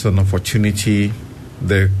it gives an opportunity,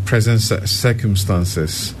 the present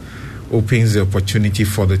circumstances opens the opportunity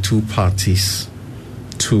for the two parties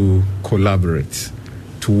to collaborate,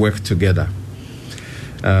 to work together.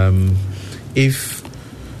 If,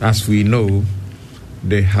 as we know,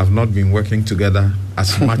 they have not been working together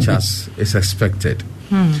as much as is expected.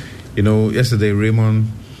 Yesterday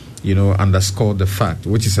Raymond, underscored the fact,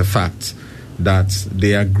 which is a fact, that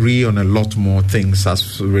they agree on a lot more things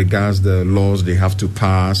as regards the laws they have to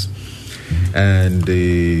pass and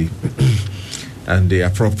the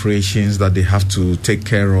appropriations that they have to take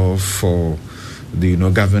care of for the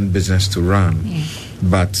government business to run.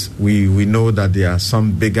 But we know that there are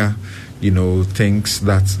some bigger things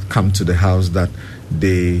that come to the house that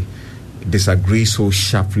they disagree so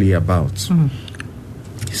sharply about.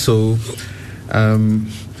 So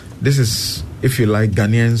this is, if you like,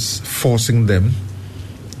 Ghanaians forcing them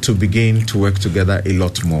to begin to work together a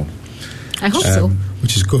lot more. I hope so.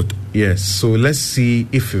 Which is good. Yes. So let's see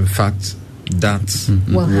if in fact that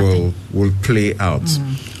will play out,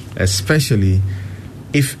 especially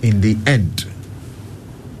if in the end,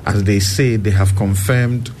 as they say, they have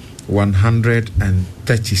confirmed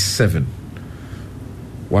 137.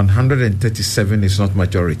 137 is not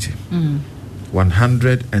majority.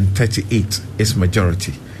 138 is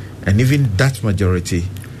majority. And even that majority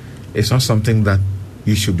is not something that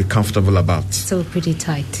you should be comfortable about. So pretty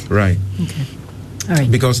tight. Right. Okay. All right.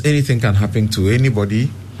 Because anything can happen to anybody,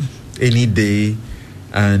 any day.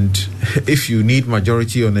 And if you need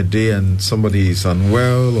majority on a day and somebody is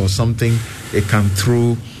unwell or something, it can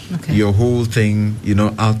throw your whole thing,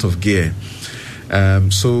 out of gear.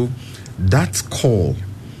 So that call,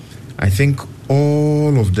 I think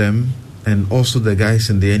all of them, and also the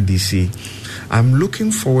guys in the NDC, I'm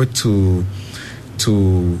looking forward to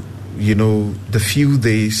the few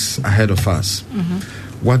days ahead of us,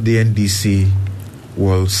 what the NDC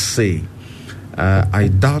will say. I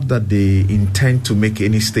doubt that they intend to make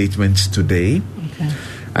any statements today.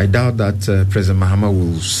 I doubt that President Mahama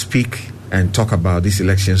will speak and talk about these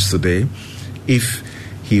elections today. If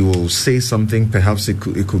he will say something, perhaps it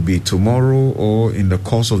could be tomorrow or in the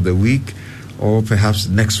course of the week or perhaps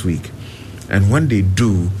next week. And when they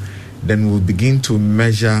do, then we'll begin to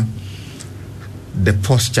measure the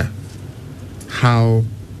posture, how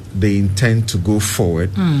they intend to go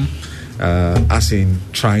forward, as in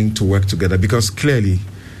trying to work together. Because clearly,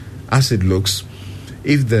 as it looks,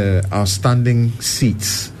 if the outstanding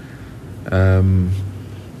seats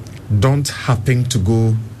don't happen to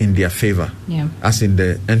go in their favor, as in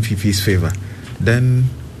the NPP's favor, then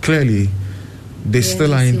clearly they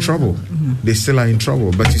still are in trouble. They still are in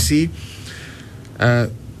trouble. But you see,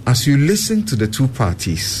 as you listen to the two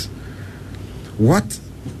parties, what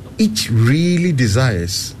each really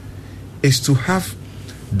desires is to have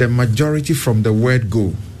the majority from the word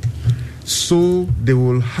go. So they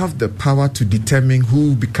will have the power to determine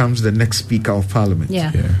who becomes the next Speaker of Parliament.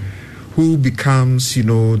 Who becomes,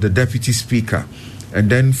 the Deputy Speaker, and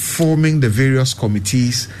then forming the various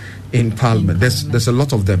committees in Parliament. There's a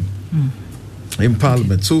lot of them in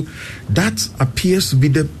Parliament. So that appears to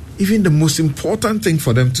be even the most important thing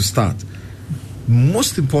for them to start.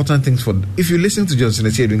 Most important things if you listen to Johnson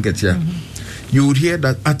Etienne, you would hear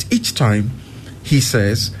that at each time he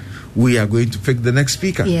says, we are going to pick the next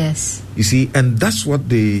speaker. Yes. You see, and that's what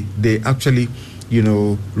they actually,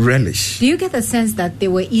 relish. Do you get the sense that they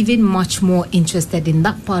were even much more interested in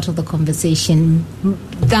that part of the conversation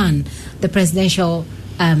than the presidential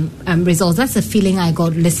results? That's a feeling I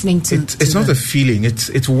got listening to. It's not a feeling.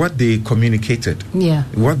 It's what they communicated. Yeah.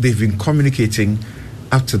 What they've been communicating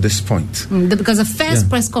up to this point. Because the first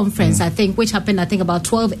press conference, I think, which happened, about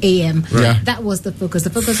 12 a.m., that was the focus. The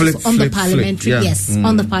focus was on the parliamentary,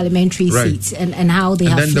 on the parliamentary seats and how they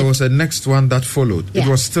have. And then there was a next one that followed. It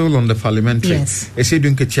was still on the parliamentary. Yes.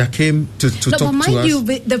 Esedunketia came to talk to us. But mind you,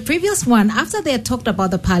 the previous one, after they had talked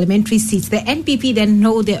about the parliamentary seats, the NPP then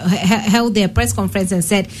held their press conference and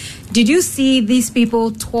said, did you see these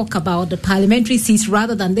people talk about the parliamentary seats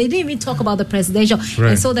rather than, they didn't even talk about the presidential.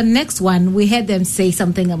 And so the next one, we heard them say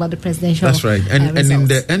something about the presidential. That's right. And in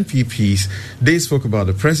the NPPs, they spoke about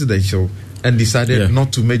the presidential and decided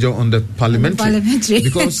not to major on the parliamentary.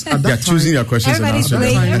 Because at that time, choosing their questions.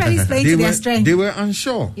 Everybody's playing to their strength. They were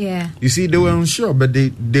unsure. Yeah. You see, they were unsure, but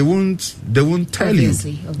they won't tell you.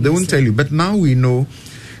 They won't tell you. But now we know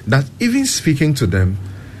that even speaking to them,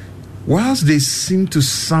 whilst they seem to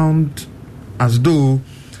sound as though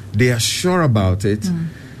they are sure about it,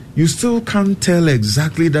 you still can't tell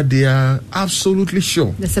exactly that they are absolutely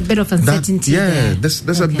sure. There's a bit of uncertainty there.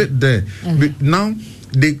 There's a bit there. But now,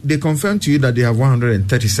 they confirm to you that they have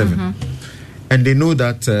 137. And they know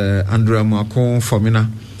that Andrew Makon Fomina,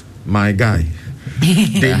 my guy.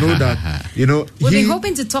 They know that, you know. We've been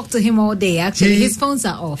hoping to talk to him all day, actually. His phones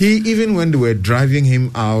are off. Even when they were driving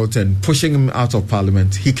him out and pushing him out of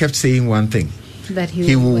Parliament, he kept saying one thing. That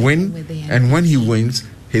he will win, and when he wins,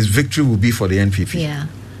 his victory will be for the NPP.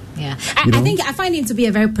 Yeah. I find him to be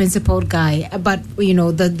a very principled guy, but you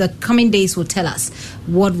know, the coming days will tell us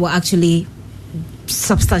what will actually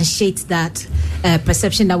substantiate that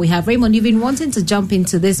perception that we have. Raymond, you've been wanting to jump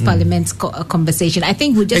into this Parliament conversation. I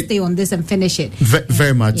think we'll just stay on this and finish it.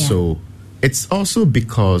 Very much so. It's also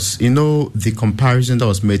because, you know, the comparison that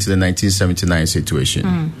was made to the 1979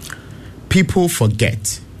 situation. People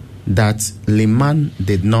forget that Liman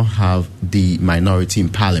did not have the minority in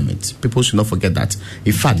Parliament. People should not forget that.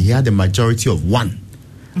 In fact, he had a majority of one,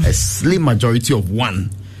 a slim majority of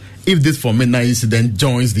one. If this Fomena incident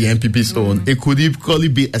joins the NPP's own, it could equally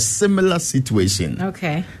be a similar situation.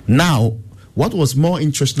 Okay. Now, what was more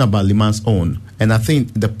interesting about Liman's own, and I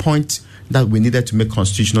think the point that we needed to make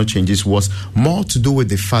constitutional changes was more to do with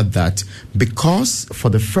the fact that because for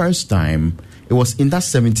the first time, it was in that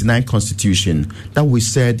 79 constitution that we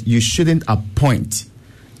said you shouldn't appoint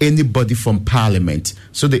anybody from Parliament.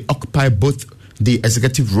 So they occupy both the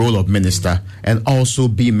executive role of minister and also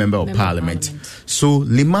be a member of Parliament. So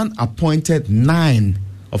Liman appointed 9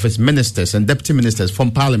 of his ministers and deputy ministers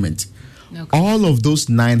from Parliament. Okay. All of those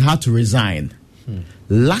 9 had to resign.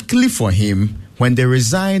 Luckily for him, when they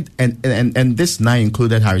resigned, and this 9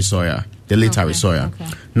 included Harry Sawyer, the late Harry Sawyer. Okay.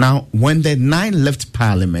 Now, when the 9 left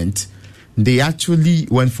Parliament, they actually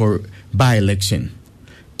went for by-election.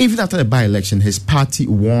 Even after the by-election, his party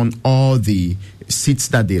won all the seats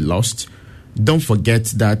that they lost. Don't forget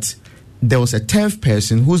that there was a 10th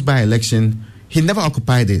person whose by-election, he never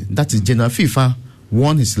occupied it. That is General FIFA,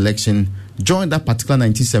 won his election, joined that particular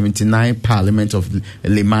 1979 Parliament of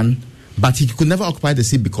Liman, but he could never occupy the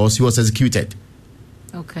seat because he was executed.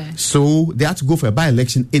 Okay. So they had to go for a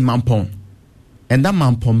by-election in Mampong. And that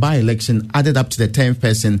Mampong by-election added up to the 10th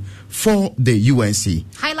person for the UNC.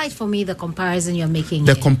 Highlight for me the comparison you're making.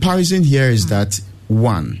 The comparison here is that,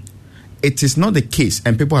 one, it is not the case,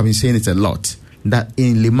 and people have been saying it a lot, that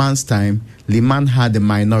in Liman's time, Liman had a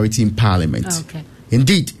minority in Parliament. Okay.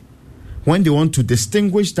 Indeed, when they want to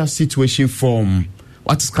distinguish that situation from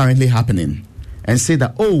what is currently happening and say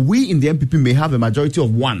that, we in the NPP may have a majority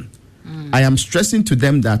of 1. I am stressing to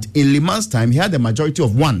them that in Liman's time, he had a majority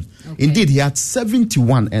of 1. Okay. Indeed, he had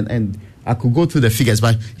 71, and I could go through the figures,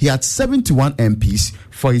 but he had 71 MPs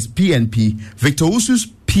for his PNP. Victor Usu's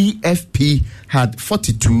PFP had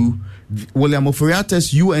 42. William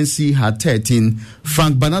Oforiate's UNC had 13.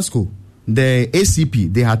 Frank Banasco, the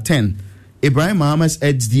ACP, they had 10. Ibrahim Mohammed's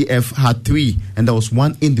HDF had 3, and there was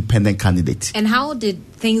 1 independent candidate. And how did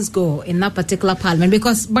things go in that particular Parliament?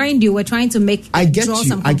 Because, mind you, we're trying to draw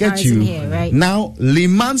some comparison here, right? Now,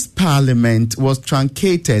 Liman's Parliament was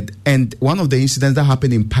truncated, and one of the incidents that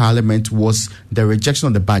happened in Parliament was the rejection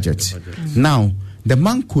of the budget. Now, the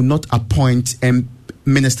man could not appoint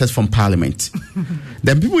ministers from Parliament.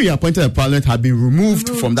 The people he appointed in Parliament had been removed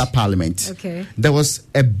from that Parliament. Okay. There was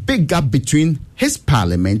a big gap between his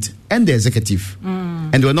Parliament and the executive,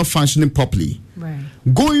 and they were not functioning properly. Right.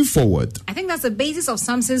 Going forward, I think that's the basis of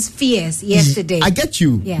Samson's fears yesterday. I get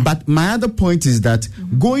you, but my other point is that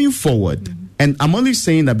going forward, and I'm only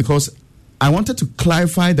saying that because I wanted to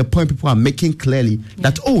clarify the point people are making clearly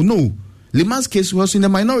that, no, Liman's case was in the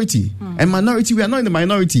minority, and minority, we are not in the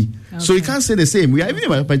minority. Okay. So you can't say the same. We are even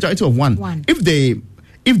in a majority of 1.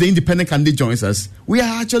 If the independent candidate joins us, we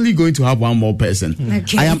are actually going to have 1 more person.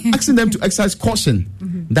 Okay. I am asking them to exercise caution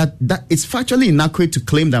that it's factually inaccurate to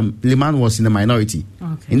claim that Liman was in the minority.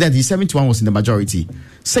 Okay. In that the 71 was in the majority.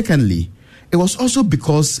 Secondly, it was also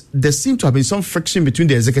because there seemed to have been some friction between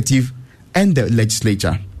the executive and the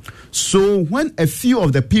legislature. So when a few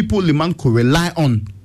of the people Liman could rely on